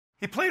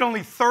He played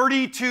only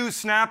 32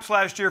 snaps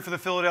last year for the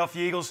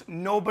Philadelphia Eagles.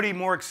 Nobody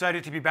more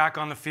excited to be back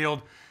on the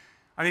field.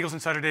 I'm Eagles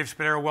Insider Dave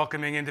Spadaro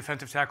welcoming in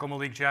defensive tackle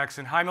Malik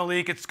Jackson. Hi,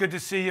 Malik. It's good to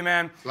see you,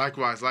 man.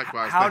 Likewise.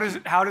 How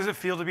does it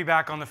feel to be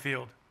back on the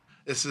field?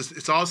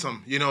 It's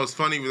awesome. You know, it's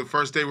funny. The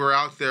first day we were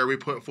out there, we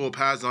put full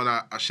pads on.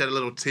 I shed a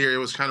little tear. It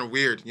was kind of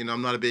weird. You know,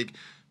 I'm not a big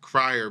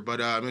crier,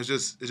 but it's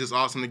just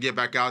awesome to get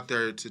back out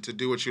there to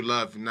do what you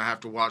love and not have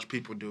to watch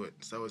people do it.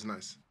 So it's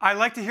nice. I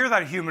like to hear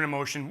that human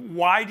emotion.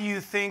 Why do you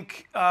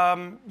think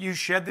you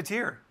shed the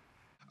tear?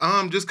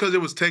 Just because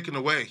it was taken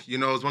away. You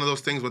know, it's one of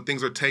those things when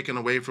things are taken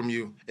away from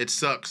you, it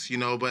sucks. You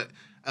know, but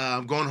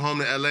going home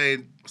to LA,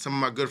 some of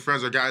my good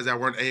friends are guys that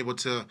weren't able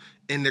to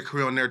end their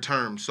career on their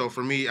terms. So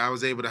for me, I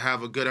was able to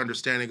have a good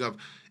understanding of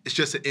it's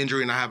just an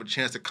injury and I have a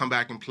chance to come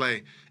back and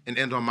play and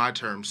end on my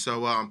terms.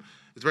 So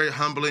it's very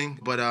humbling,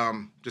 but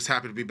just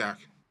happy to be back.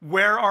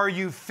 Where are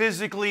you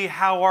physically?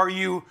 How are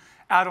you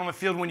out on the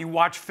field when you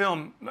watch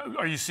film?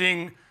 Are you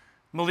seeing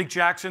Malik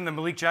Jackson, the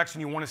Malik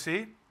Jackson you want to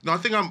see? No, I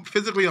think I'm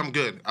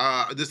good.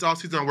 This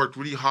offseason I worked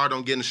really hard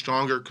on getting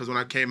stronger because when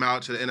I came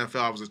out to the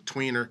NFL, I was a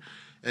tweener.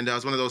 And it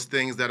was one of those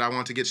things that I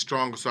wanted to get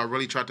stronger, so I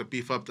really tried to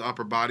beef up the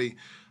upper body.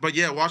 But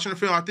yeah, watching the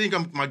film, I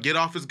think my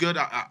get-off is good.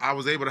 I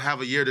was able to have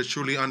a year to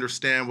truly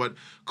understand what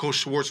Coach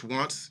Schwartz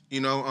wants.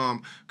 You know,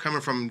 coming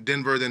from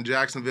Denver, then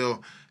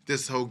Jacksonville,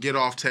 this whole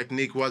get-off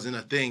technique wasn't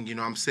a thing. You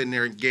know, I'm sitting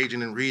there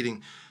engaging and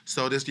reading.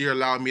 So this year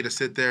allowed me to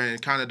sit there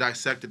and kind of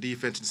dissect the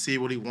defense and see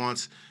what he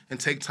wants and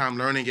take time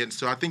learning it.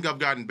 So I think I've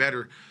gotten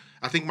better.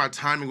 I think my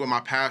timing with my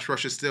pass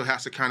rushes still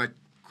has to kind of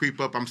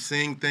creep up. I'm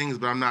seeing things,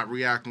 but I'm not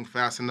reacting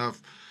fast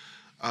enough.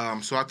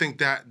 So I think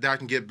that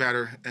can get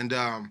better and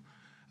a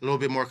little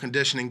bit more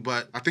conditioning.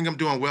 But I think I'm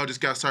doing well. Just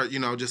got to start, you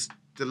know, just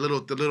the little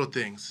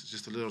things.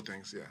 Just the little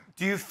things, yeah.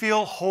 Do you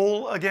feel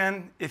whole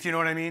again, if you know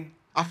what I mean?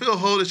 I feel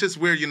whole. It's just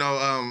weird, you know.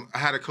 I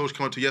had a coach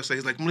come up to yesterday.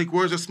 He's like, Malik,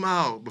 where's your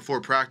smile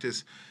before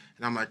practice?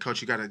 And I'm like,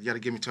 Coach, you gotta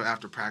give me till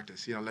after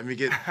practice. You know, let me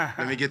get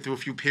through a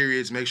few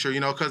periods, make sure, you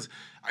know, because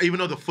even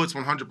though the foot's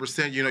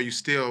 100%, you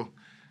know,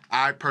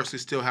 I personally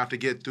still have to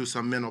get through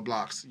some mental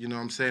blocks. You know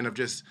what I'm saying, of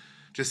just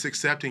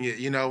accepting it.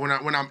 You know, when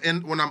I'm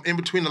in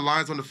between the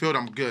lines on the field,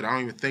 I'm good. I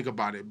don't even think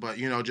about it. But,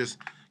 you know, just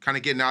kind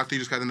of getting out there, you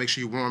just got to make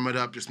sure you warm it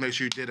up, just make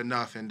sure you did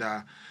enough. And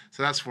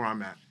so that's where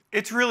I'm at.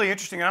 It's really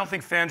interesting. I don't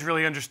think fans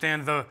really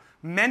understand the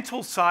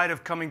mental side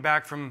of coming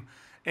back from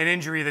an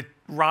injury that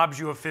robs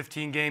you of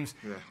 15 games.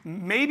 Yeah.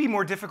 Maybe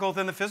more difficult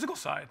than the physical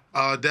side.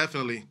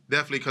 Definitely.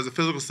 Because the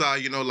physical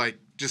side, you know, like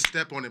just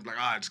step on it, like,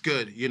 it's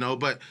good, you know.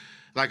 But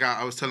like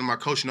I was telling my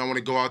coach, you know, I want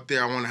to go out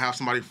there, I want to have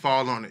somebody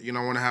fall on it, you know,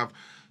 I want to have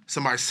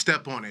somebody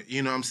step on it,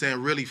 you know what I'm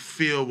saying? Really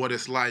feel what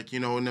it's like, you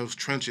know, in those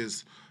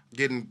trenches,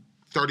 getting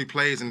 30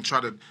 plays and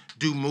try to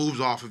do moves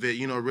off of it,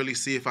 you know, really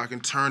see if I can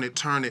turn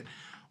it,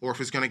 or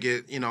if it's going to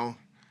get, you know,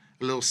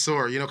 a little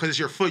sore, you know, because it's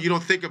your foot. You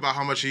don't think about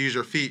how much you use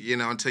your feet, you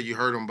know, until you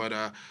hurt them. But,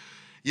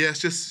 yeah, it's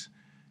just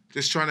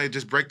trying to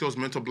just break those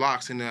mental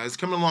blocks. And it's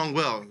coming along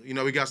well. You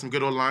know, we got some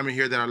good old linemen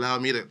here that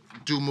allowed me to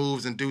do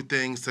moves and do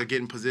things to get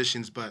in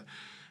positions, but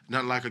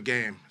nothing like a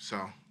game,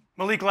 so.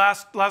 Malik,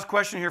 last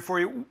question here for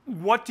you.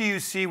 What do you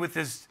see with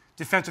this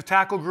defensive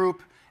tackle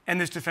group and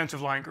this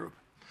defensive line group?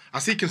 I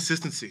see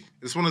consistency.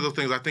 It's one of those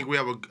things. I think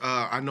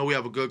I know we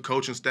have a good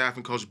coaching staff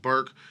and Coach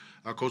Burke,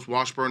 Coach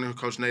Washburn, and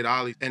Coach Nate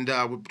Ollie. And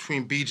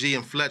between BG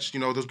and Fletch, you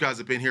know, those guys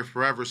have been here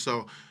forever.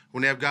 So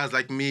when they have guys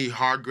like me,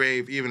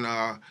 Hargrave, even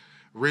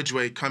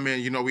Ridgeway come in,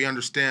 you know, we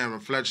understand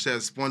when Fletch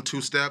says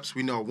 1-2 steps,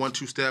 we know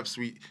 1-2 steps.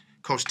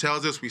 Coach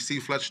tells us, we see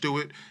Fletch do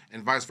it,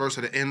 and vice versa,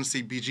 the end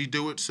see BG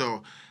do it.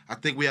 So I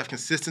think we have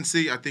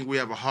consistency. I think we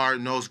have a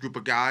hard-nosed group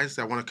of guys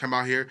that want to come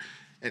out here,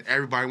 and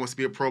everybody wants to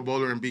be a Pro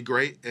Bowler and be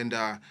great, and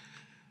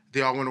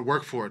they all want to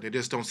work for it. They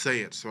just don't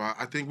say it. So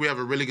I think we have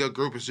a really good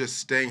group. It's just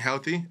staying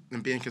healthy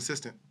and being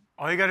consistent.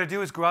 All you got to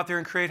do is go out there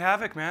and create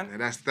havoc, man.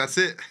 And that's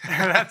it.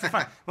 That's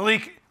fine.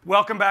 Malik,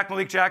 welcome back,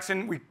 Malik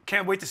Jackson. We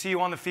can't wait to see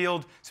you on the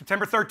field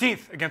September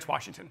 13th against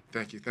Washington.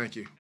 Thank you.